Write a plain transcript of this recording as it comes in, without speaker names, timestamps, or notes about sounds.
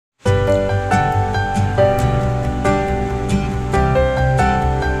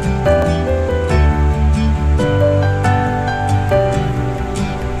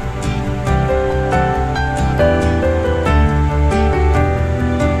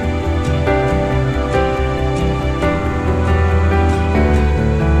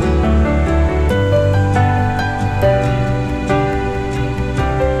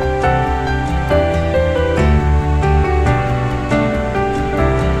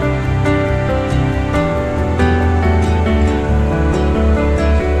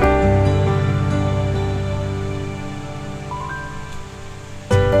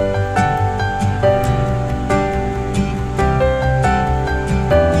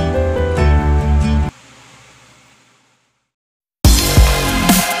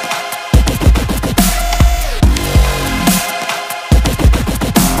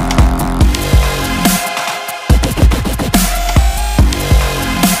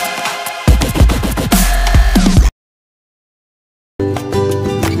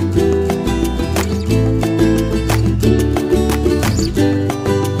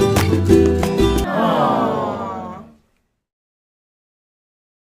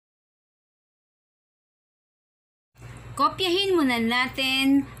Kopyahin muna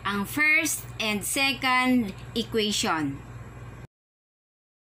natin ang first and second equation.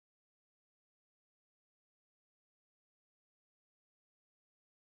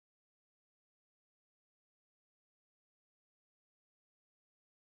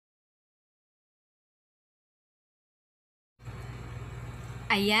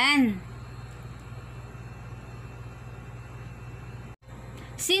 Ayan.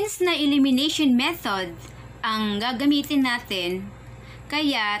 Since na elimination method ang gagamitin natin,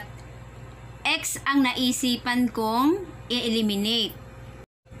 kaya x ang naisipan kong i-eliminate.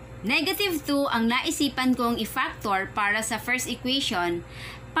 Negative 2 ang naisipan kong i-factor para sa first equation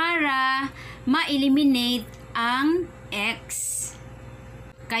para ma-eliminate ang x.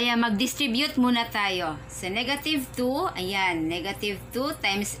 Kaya mag-distribute muna tayo. Sa negative 2, ayan, negative 2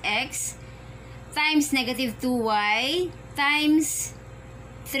 times x times negative 2y times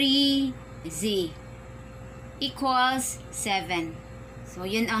 3z equals 7. So,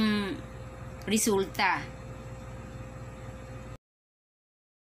 yun ang resulta.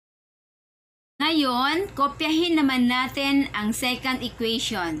 Ngayon, kopyahin naman natin ang second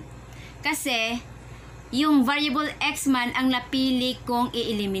equation. Kasi, yung variable x man ang napili kong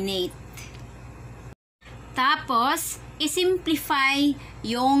i-eliminate. Tapos, isimplify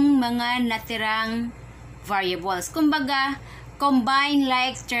yung mga natirang variables. Kumbaga, combine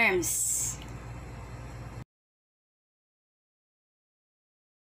like terms.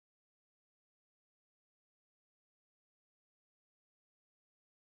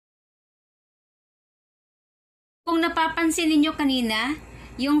 Kung napapansin ninyo kanina,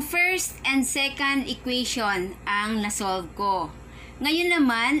 yung first and second equation ang nasolve ko. Ngayon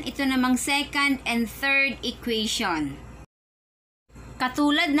naman, ito namang second and third equation.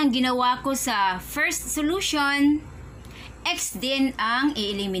 Katulad ng ginawa ko sa first solution, x din ang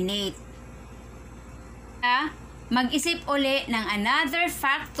i-eliminate. Mag-isip uli ng another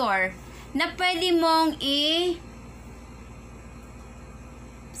factor na pwede mong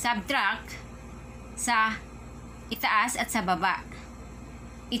i-subtract sa itaas at sa baba.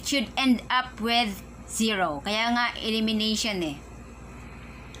 It should end up with 0. Kaya nga elimination eh.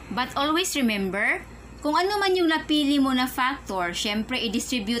 But always remember, kung ano man yung napili mo na factor, syempre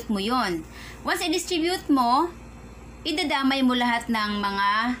i-distribute mo yon. Once i-distribute mo, idadamay mo lahat ng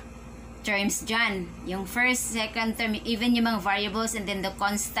mga terms dyan. Yung first, second term, even yung mga variables and then the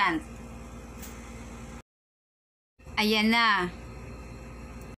constant. Ayan na.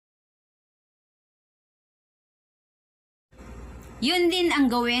 Yun din ang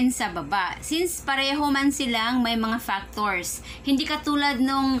gawin sa baba. Since pareho man silang may mga factors. Hindi katulad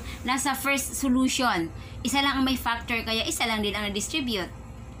nung nasa first solution. Isa lang ang may factor, kaya isa lang din ang na-distribute.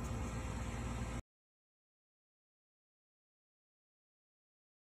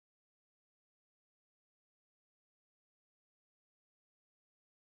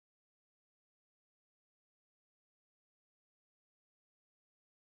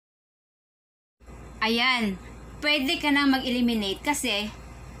 Ayan. Pwede ka nang mag-eliminate kasi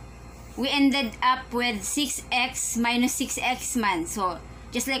we ended up with 6x minus 6x man. So,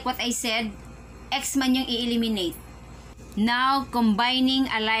 just like what I said, x man yung i-eliminate. Now, combining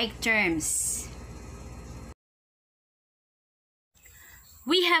alike terms.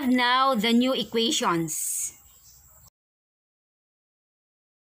 We have now the new equations.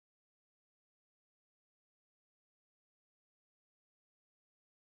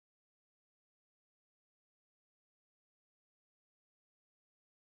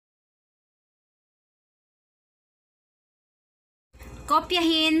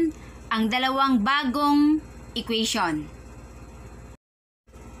 Kopyahin ang dalawang bagong equation.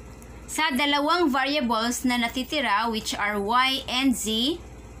 Sa dalawang variables na natitira, which are y and z,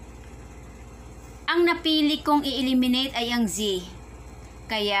 ang napili kong i-eliminate ay ang z.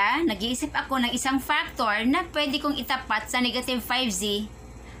 Kaya, nag-iisip ako ng isang factor na pwede kong itapat sa negative 5z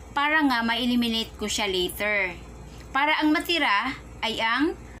para nga ma-eliminate ko siya later. Para ang matira ay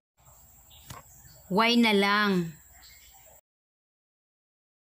ang y na lang.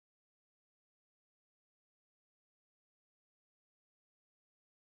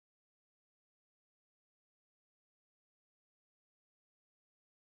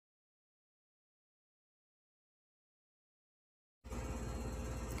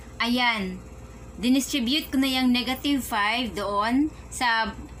 Ayan, dinistribute ko na yung negative 5 doon sa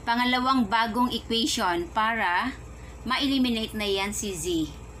pangalawang bagong equation para ma-eliminate na yan si z.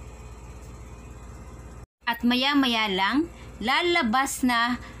 At maya-maya lang, lalabas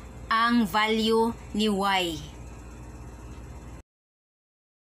na ang value ni y.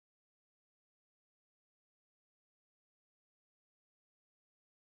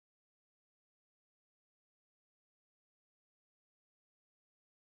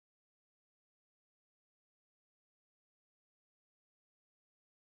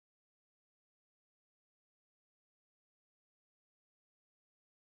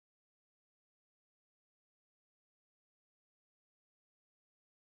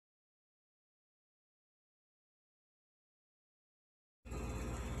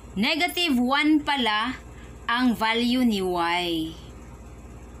 Negative 1 pala ang value ni y.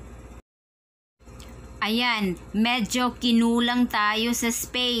 Ayan, medyo kinulang tayo sa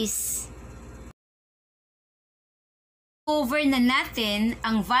space. Over na natin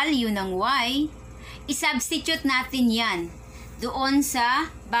ang value ng y, isubstitute natin yan doon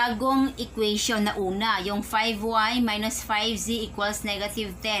sa bagong equation na una, yung 5y minus 5z equals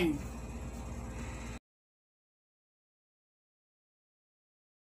negative 10.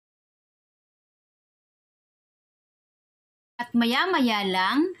 At maya-maya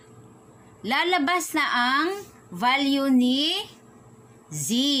lang, lalabas na ang value ni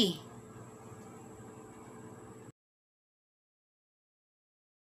z.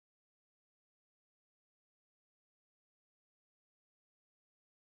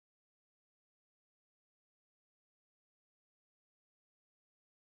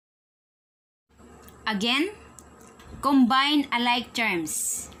 Again, combine alike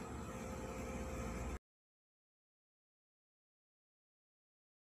terms.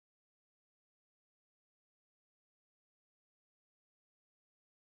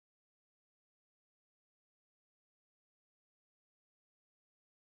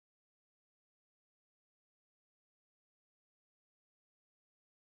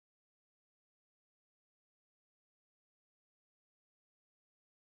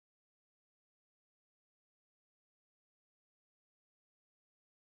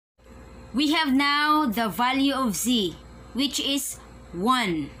 We have now the value of z, which is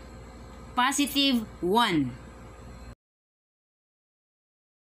 1. Positive 1.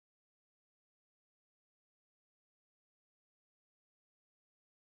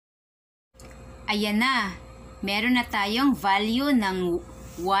 Ayan na. Meron na tayong value ng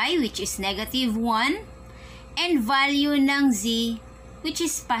y, which is negative 1, and value ng z, which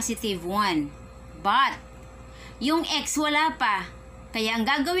is positive 1. But, yung x wala pa. Kaya ang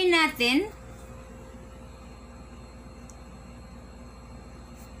gagawin natin,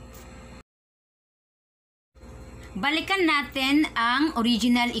 balikan natin ang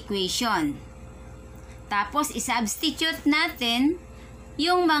original equation. Tapos, isubstitute natin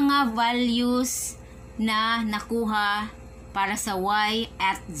yung mga values na nakuha para sa y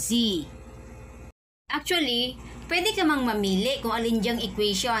at z. Actually, pwede ka mang mamili kung alin diyang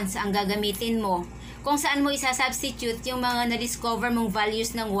equations ang gagamitin mo. Kung saan mo isa-substitute yung mga na-discover mong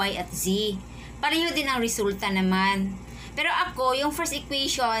values ng y at z. Pareho din ang resulta naman. Pero ako, yung first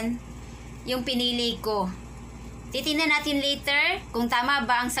equation, yung pinili ko. Titingnan natin later kung tama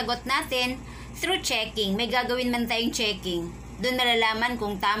ba ang sagot natin through checking. May gagawin man tayong checking. Doon malalaman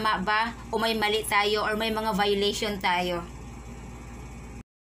kung tama ba o may mali tayo or may mga violation tayo.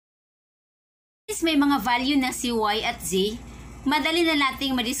 Since may mga value na si y at z, madali na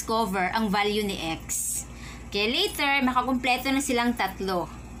nating ma-discover ang value ni x. Kaya later, makakumpleto na silang tatlo.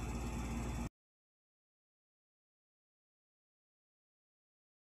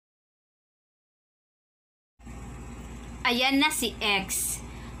 Ayan na si x.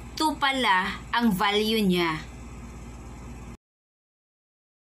 2 pala ang value niya.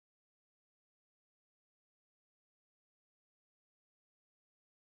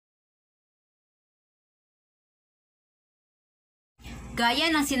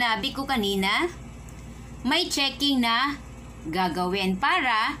 Gaya ng sinabi ko kanina, may checking na gagawin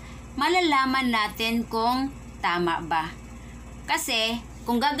para malalaman natin kung tama ba. Kasi,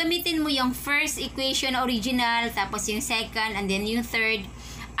 kung gagamitin mo yung first equation original, tapos yung second, and then yung third,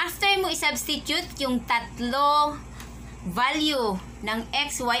 after mo isubstitute yung tatlo value ng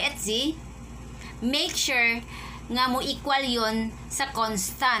x, y, at z, make sure nga mo equal yon sa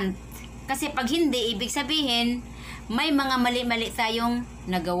constant. Kasi pag hindi, ibig sabihin, may mga mali-mali tayong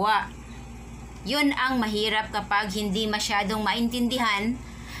nagawa. Yun ang mahirap kapag hindi masyadong maintindihan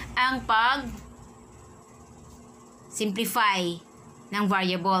ang pag-simplify ng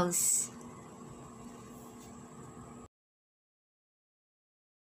variables.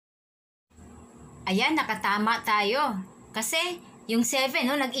 Ayan, nakatama tayo. Kasi yung 7,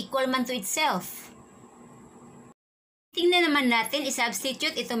 nag-equal man to itself. Tingnan naman natin,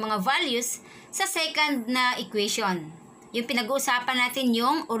 isubstitute itong mga values sa second na equation. Yung pinag-uusapan natin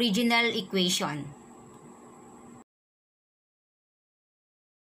yung original equation.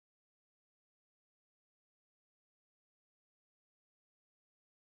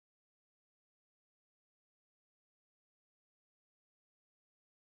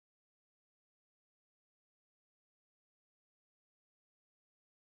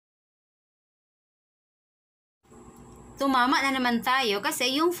 Tumama na naman tayo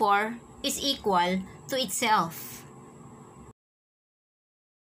kasi yung 4 is equal to itself.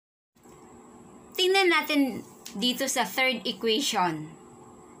 Tingnan natin dito sa third equation.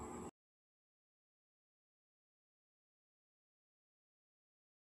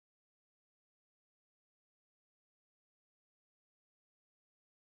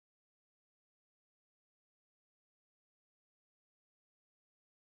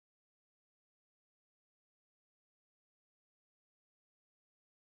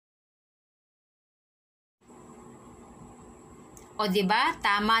 O diba,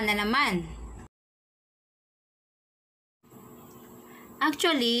 tama na naman.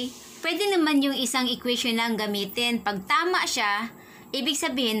 Actually, pwede naman yung isang equation lang gamitin. Pag tama siya, ibig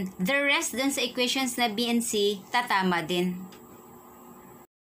sabihin, the rest dun sa equations na B and C, tatama din.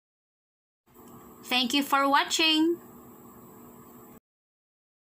 Thank you for watching!